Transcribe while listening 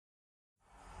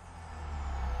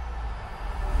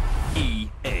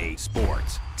EA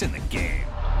Sports. It's in the game.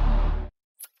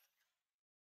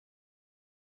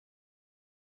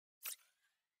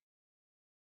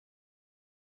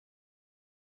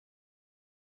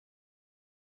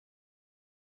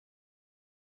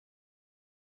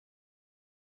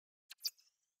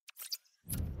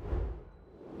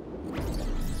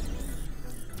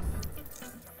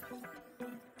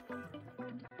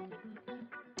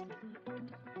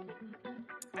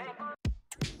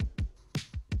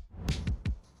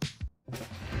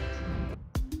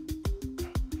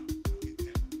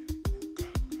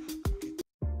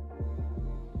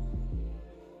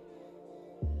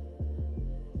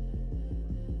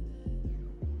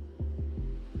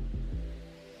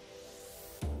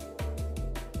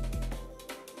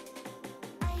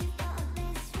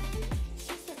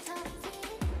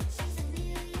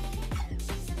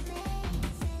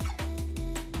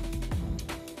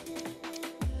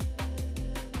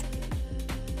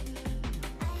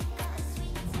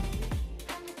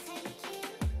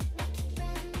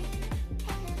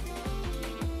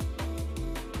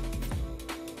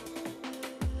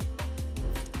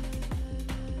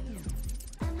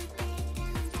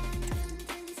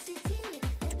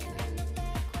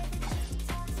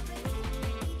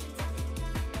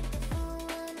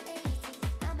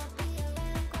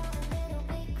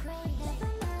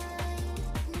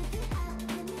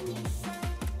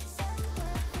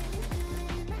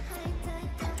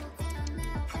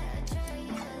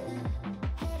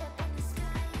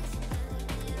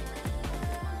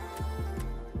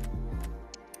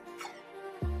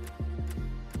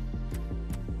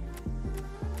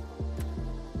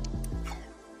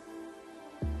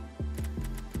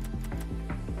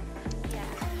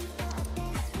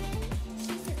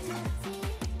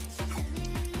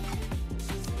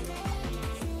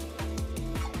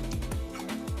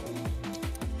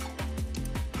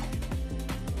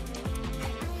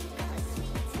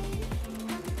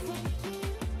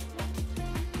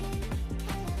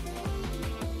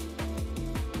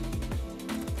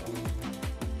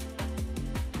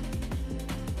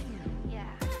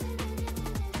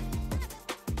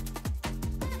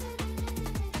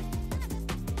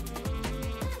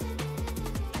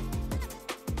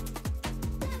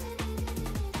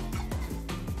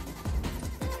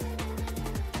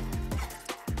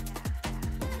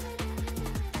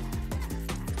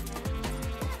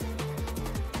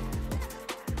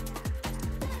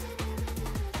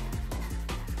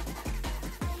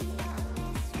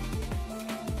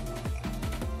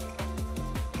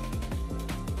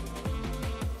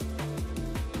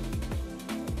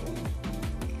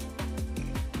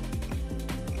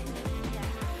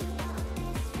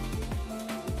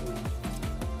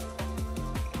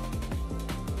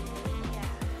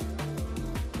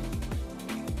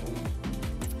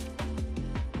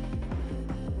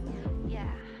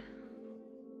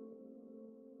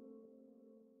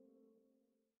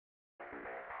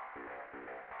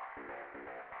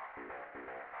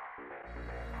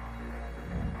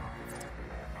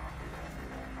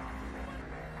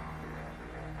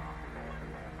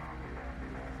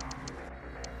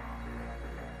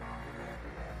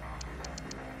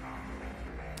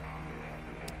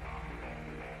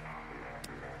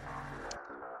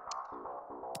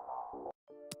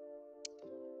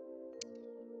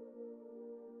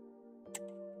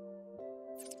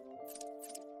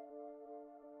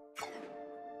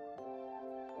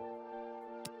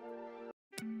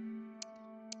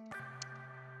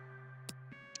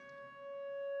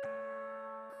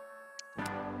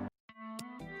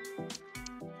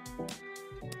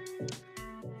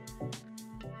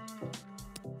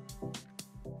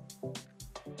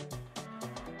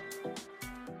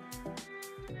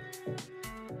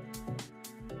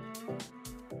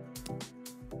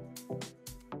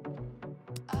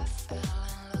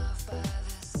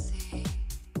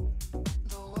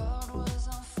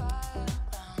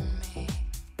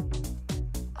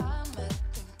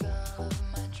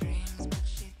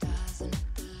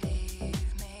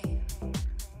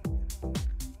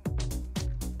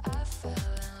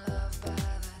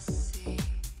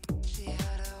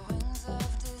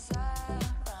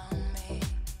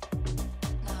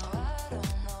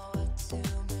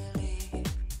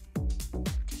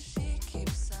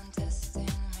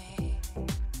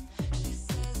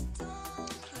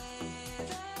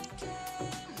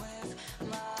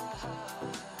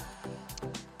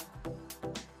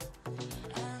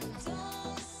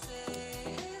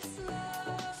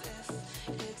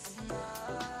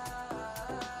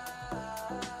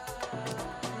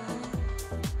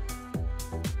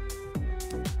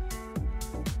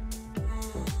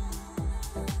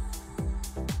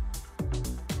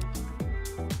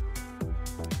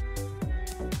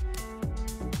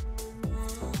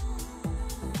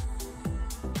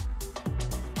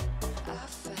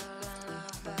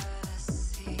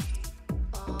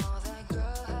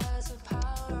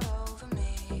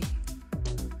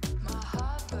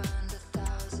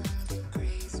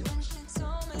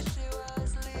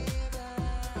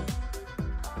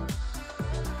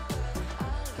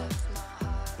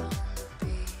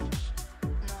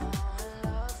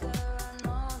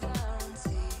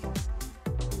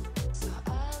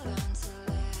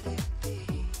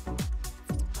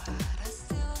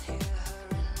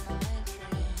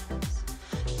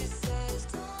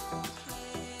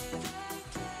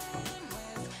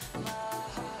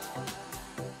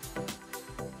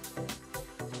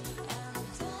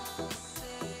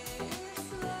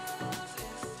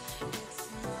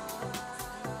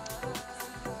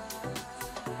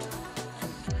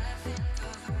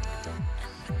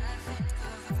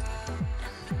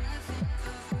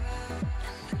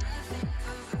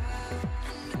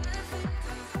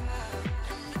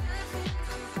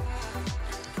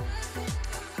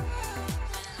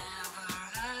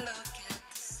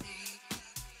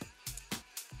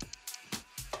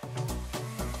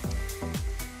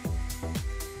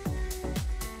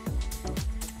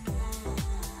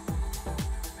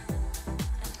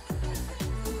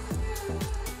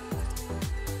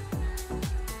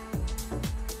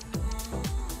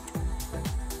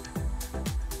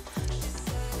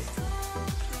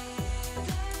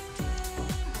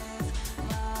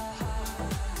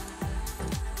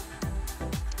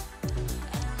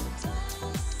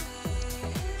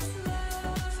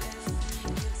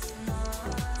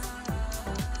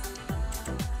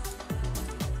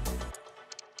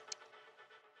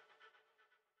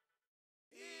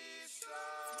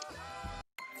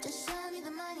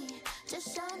 money,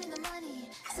 just show me the money.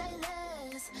 Say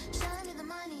less, show me the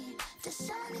money, just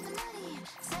show me the money.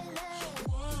 Say less.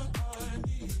 What I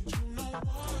need, you know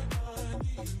what I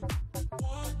need. What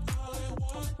I need,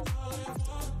 you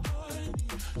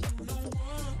know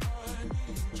what I need. You know what I need,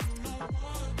 you know what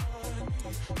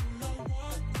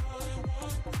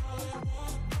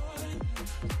I need.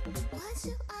 What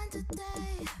you on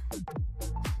today?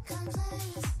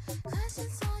 Complaints,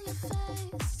 questions on your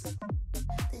face.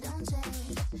 They don't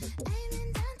change.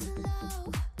 Aiming down too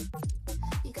low.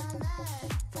 You got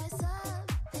mad, price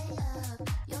up, pay up.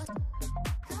 Your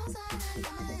clothes on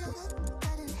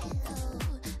got an halo.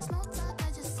 Smoke talk,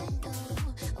 I just say no.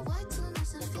 Avoid too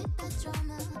much to fit that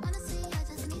drama. Honestly, I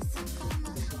just need some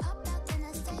karma. Pop out, then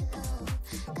I stay low.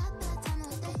 Got that time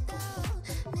all day though.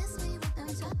 Miss me with them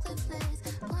chocolate flakes.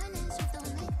 Point and shoot,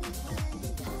 don't make me wait.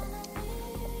 All I need,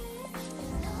 you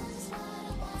know it's what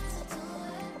I want to do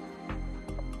it.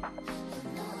 You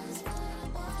know it's what I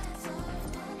want to do it. All I need,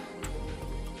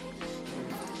 you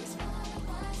know it's what I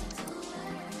want to do it.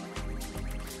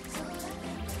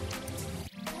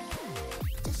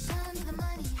 Just show me the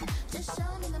money, just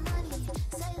show me the money.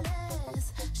 Say less,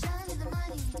 show me the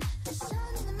money, just show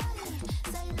me the money.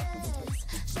 Say less,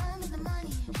 show me the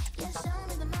money, yeah, show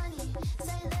me the money.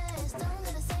 Say less, don't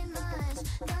gotta say much,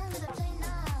 don't gotta play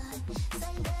none.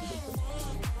 Say less.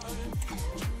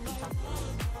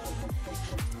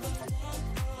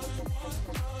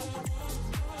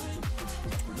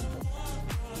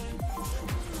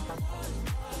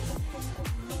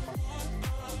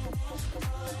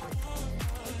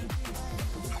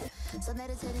 So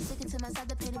meditating, sticking to myself,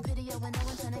 the pain and pity, yo, when no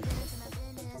one tryna get into my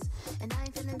business. And I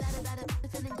ain't feeling bad about it,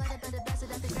 feeling glad about it, best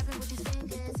that they grabbing with these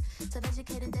fingers. So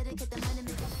educate and dedicate the money,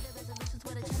 make better resolutions,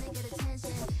 what I'm trying to get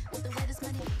attention. With the way this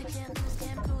money, they can't lose,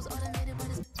 can't cruise, automated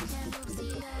when it's can't move,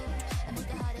 CEO. I make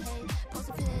it hard to hate, post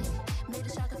a pig, made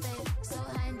a shark of fate. So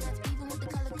high in depth, even with the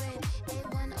color grade.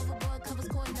 A1 overboard, covers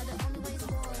cord, now the only way is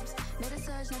Forbes. Made a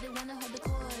surge, now they wanna hold the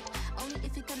cord. Only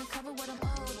if you're gonna cover what I'm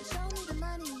owed. Show me the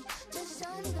money, just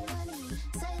show me the money.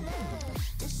 Say less,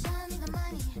 just show me the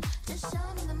money, just show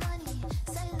me the money.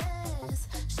 Say less,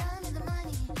 show me the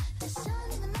money, just show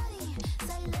me the money.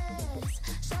 Say less,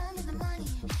 show me the money,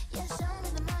 yeah, show me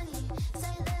the money.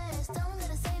 Say less, don't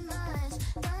gotta say much,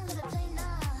 don't gotta play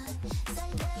none. Say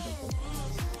less.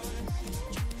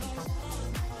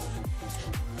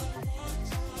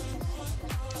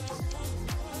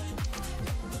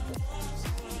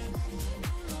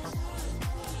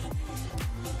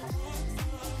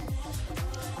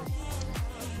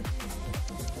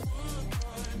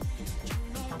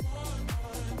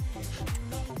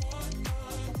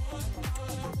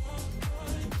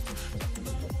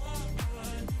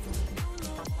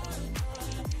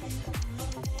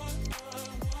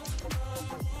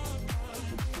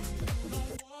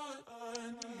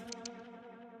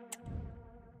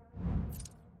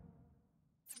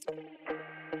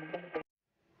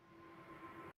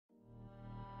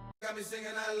 Got me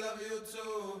singing I love you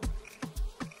too.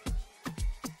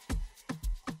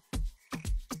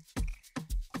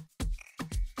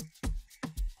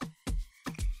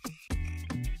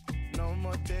 No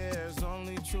more dares,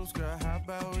 only truths, girl, how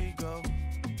about we go?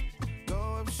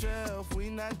 Go up shelf, we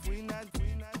not.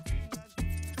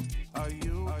 Are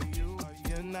you,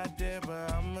 you're not there,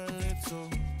 but I'm a little.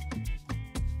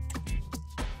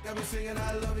 Got me singing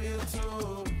I love you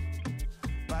too.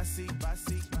 Bossy,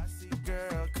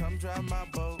 girl, come drive my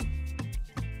boat.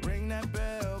 Ring that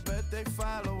bell, bet they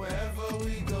follow wherever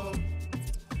we go.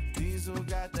 Diesel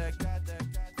got that,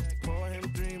 pour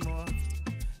him 3 more.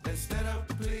 Let's stand up,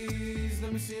 please,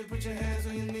 let me see you put your hands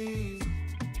on your knees.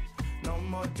 No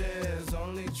more dares,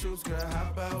 only truths, girl, how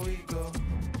about we go?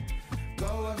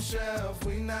 Go up shelf,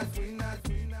 we not.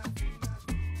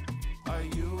 Are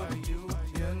you,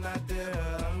 you're not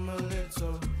there, I'm a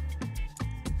little.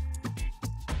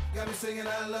 Got me singing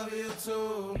I love you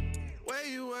too. Where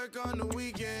you work on the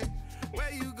weekend,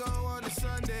 where you go on a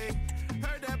Sunday.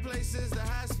 Heard that place is the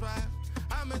hot spot.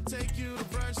 I'ma take you to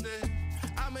brunch then.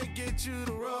 I'ma get you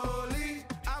to Rollie.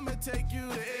 I'ma take you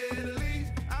to Italy.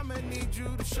 I'ma need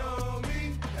you to show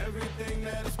me everything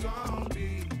that it's gonna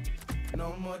be.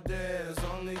 No more dares,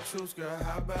 only truths, girl,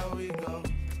 how about we go?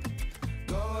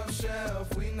 Go up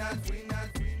shelf, we not.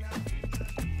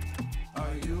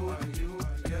 Are you,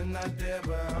 you're not there,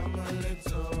 but I'm a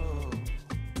little.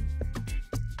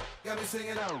 Got me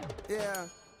singing out. Yeah,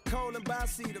 cold and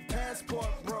bossy, the passport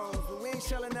bros, but we ain't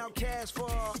shelling out cash for.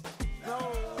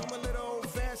 No, I'm a little old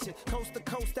fashioned, coast to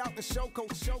coast out the show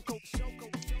coast.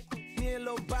 Me and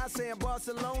Lil Boss saying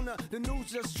Barcelona. The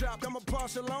news just dropped, I'm a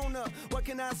Barcelona. What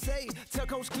can I say? Tell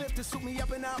Coach Cliff to suit me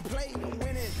up and I'll play. I'm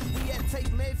winning. We at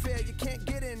Tate Mayfair, you can't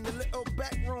get in. The little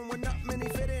back room where not many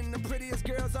fit in. The prettiest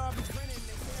girls all be grinning.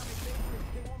 They say I'm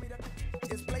a they want me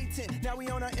to. It's blatant. Now we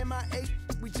on our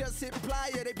MI8. We just hit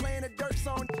Playa. They playing a Dirk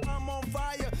song. I'm on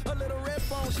fire. A little red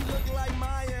phone. She look like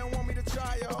Maya and want me to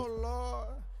try her. Oh Lord.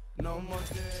 No more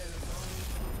dead, only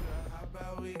future. How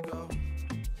about we go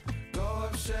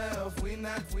up shelf? We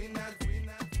not.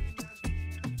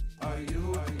 Are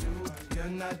you? You're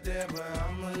not there, but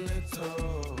I'm a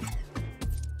little.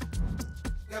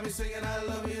 Got me singing, I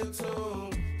love you too.